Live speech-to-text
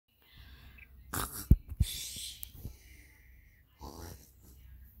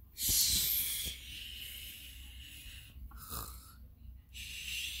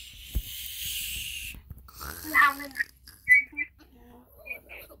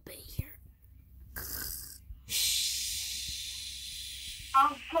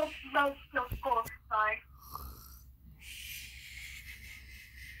No school. Sorry.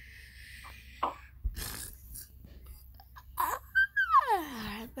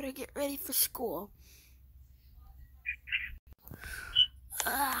 I better get ready for school.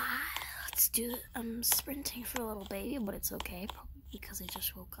 Let's do it. I'm sprinting for a little baby, but it's okay, probably because I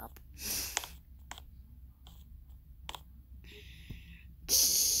just woke up.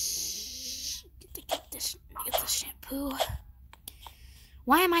 Get the shampoo.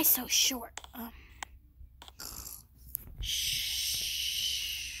 Why am I so short?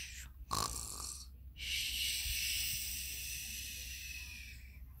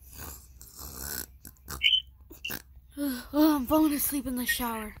 Oh, I'm falling asleep in the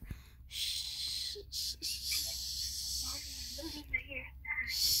shower.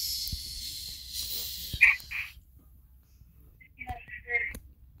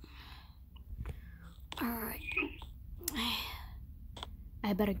 Alright.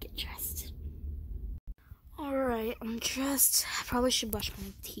 I better get dressed. Alright, I'm dressed. I probably should brush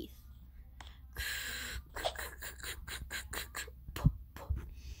my teeth.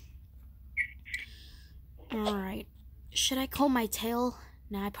 Alright. Should I comb my tail?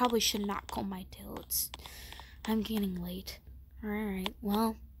 No, I probably should not comb my tail. I'm getting late. Alright,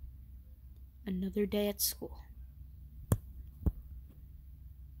 well, another day at school.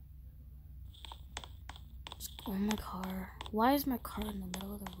 Let's go in my car. Why is my car in the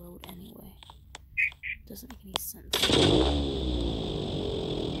middle of the road anyway? Doesn't make any sense.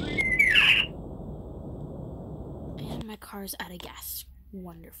 And my car's out of gas.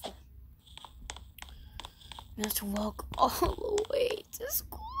 Wonderful. I have to walk all the way to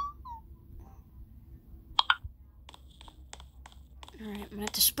school. Alright, I'm gonna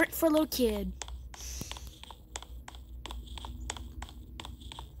have to sprint for a little kid.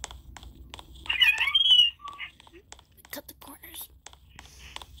 Cut the corners.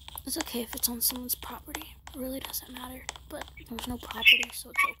 It's okay if it's on someone's property. It really doesn't matter. But there's no property,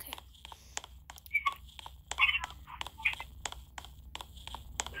 so it's okay.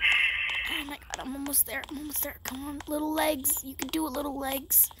 Oh my god, I'm almost there. I'm almost there. Come on, little legs. You can do it, little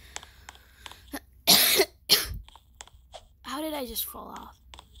legs. How did I just fall off?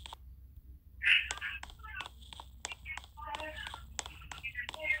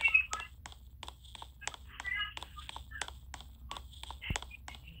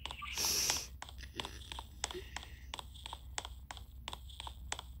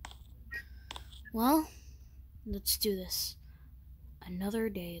 Well, let's do this. Another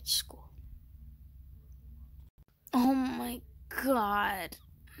day at school. Oh my god.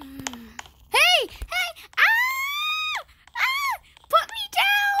 Hey! Hey! Ah! Ah! Put me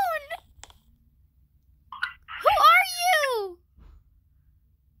down! Who are you?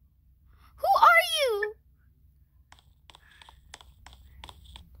 Who are you?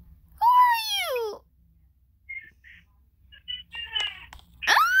 Who are you?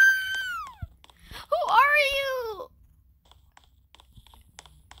 Ah! Who are you?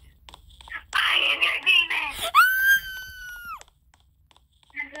 I am your demon.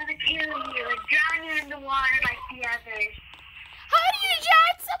 I'm gonna kill you and drown you in the water like the others. How do you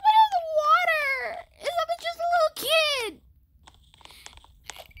drown someone in the water? Someone's just a little kid.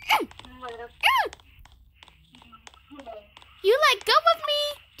 You let go of me.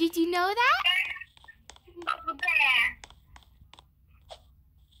 Did you know that?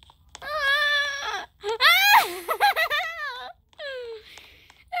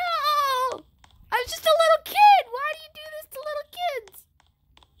 No! I'm just a little kid. Why do you do this to little kids?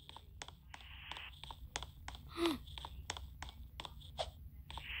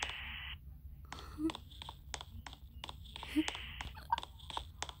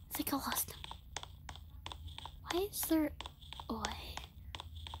 I think I lost him. Why is there... Oh,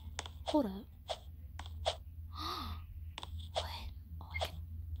 hold up. What? Oh,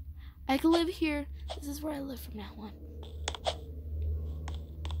 I can live here. This is where I live from now on.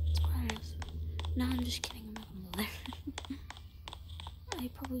 That's where it is. No, I'm just kidding. I'm not gonna go there. I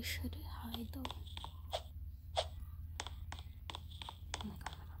probably should hide though. Oh my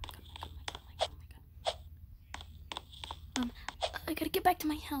god, I gotta get back to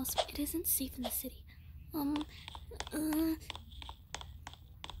my house. It isn't safe in the city. Oh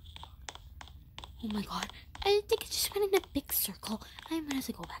my god. I think it just went in a big circle. I might as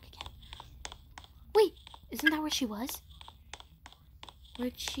well go back again. Wait, isn't that where she was?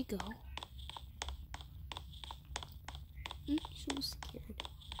 Where'd she go? I'm so scared.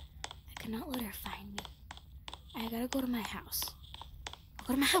 I cannot let her find me. I gotta go to my house. I'll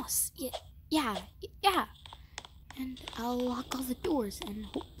go to my house. Yeah. And I'll lock all the doors and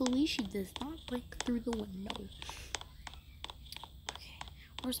hopefully she does not break through the window. Okay.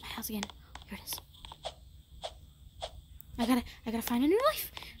 Where's my house again? Here it is. I gotta find a new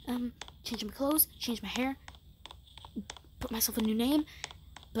life. Change my clothes, change my hair, put myself a new name,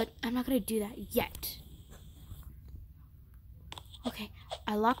 but I'm not gonna do that yet. Okay,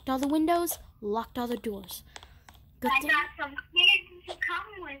 I locked all the windows, locked all the doors. Good I thing. got some kids to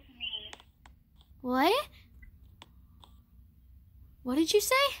come with me. What? What did you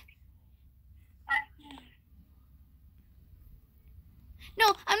say?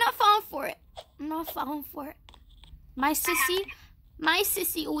 No, I'm not falling for it. I'm not falling for it. My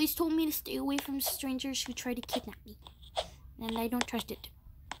sissy always told me to stay away from strangers who try to kidnap me. And I don't trust it.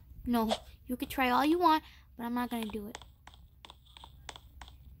 No, you could try all you want, but I'm not gonna do it.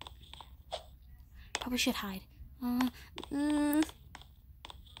 Probably should hide. Where do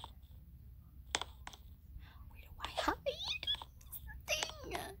I hide?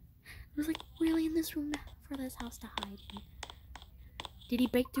 Dang. I was like really in this room for this house to hide in. Did he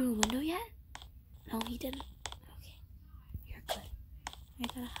break through a window yet? No, he didn't. Okay, you're good. I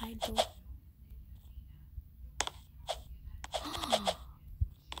gotta hide though.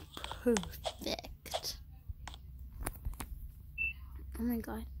 Perfect. Oh my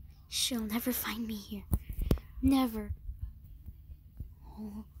god. She'll never find me here. Never.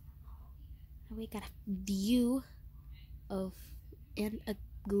 Oh. We got a view of and a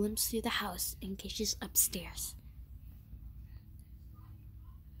glimpse through the house in case she's upstairs.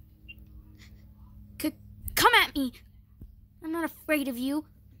 Come at me! I'm not afraid of you.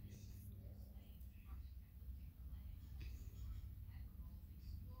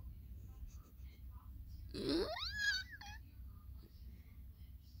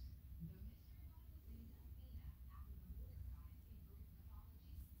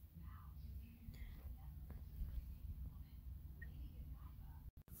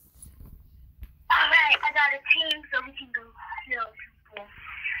 Alright, I got a team so we can go kill people.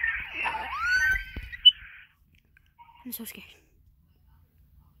 I'm so scared.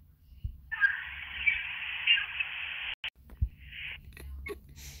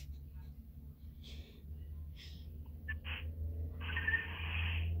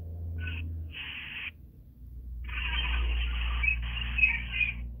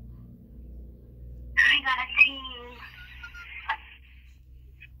 I got a team.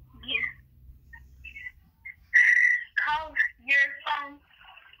 Yeah. Call your phone.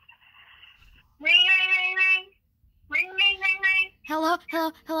 Ring, ring, ring, ring. Ring, ring, ring, ring. Hello?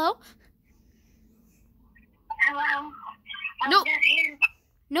 Hello? Hello? Hello. Nope. I'm just here.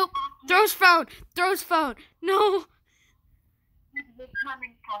 Nope. Throws phone. Throws phone. No. We're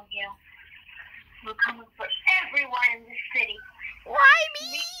coming for you. We're coming for everyone in this city. Why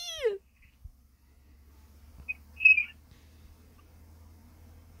me?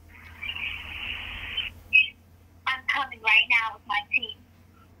 I'm coming right now with my team.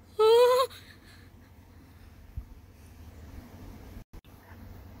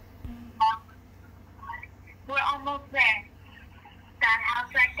 We're almost there. That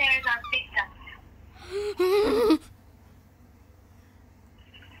house right there is our victim.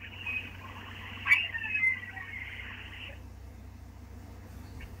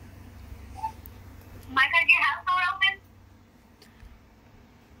 Mike, is your house door open?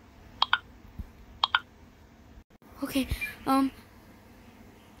 Okay, oh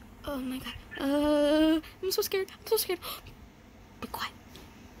my god, I'm so scared, I'm so scared. Be quiet.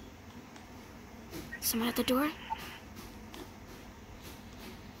 Someone at the door?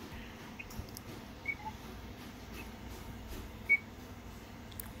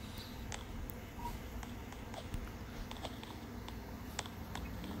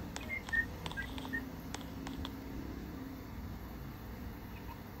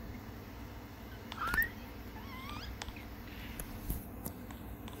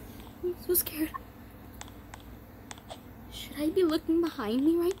 I'm so scared. Should I be looking behind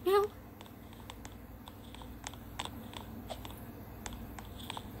me right now?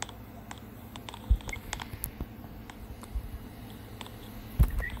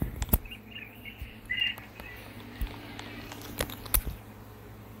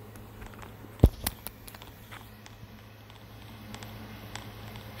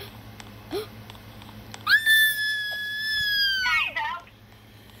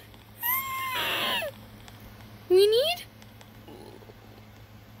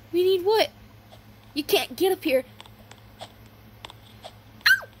 We need what? You can't get up here.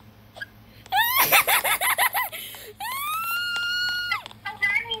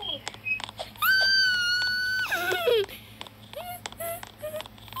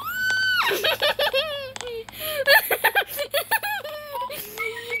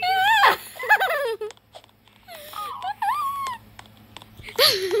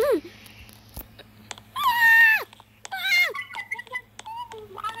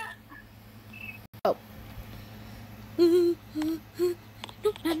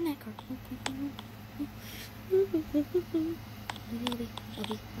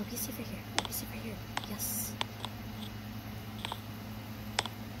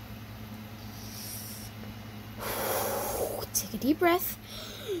 breath.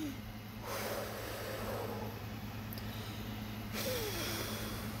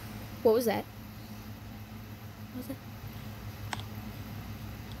 What was that? What was that?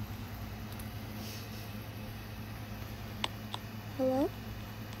 Hello?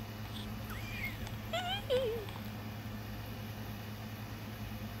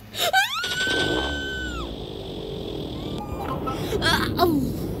 Oh.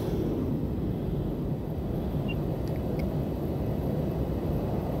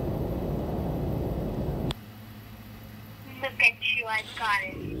 Look at you, I got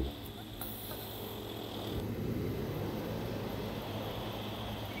it.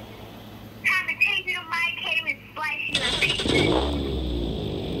 Time to take you to my cave and slice you in pieces.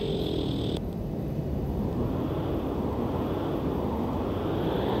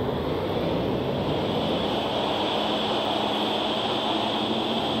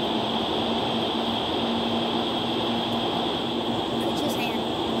 Put his hand.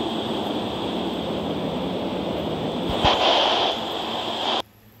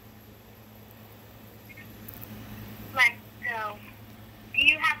 Let's go. Do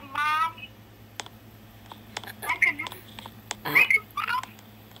you have a mom? I can help. I'm ready to walk.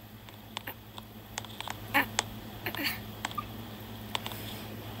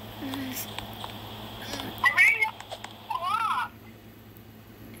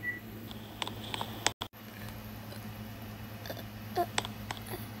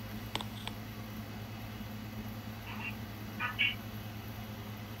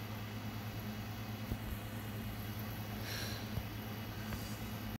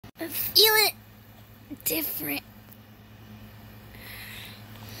 I'm feeling different.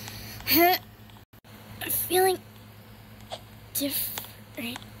 I'm feeling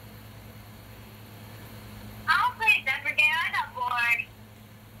different. I'll play Denver game. I got bored.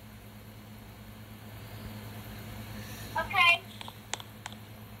 Okay.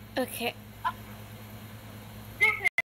 Okay.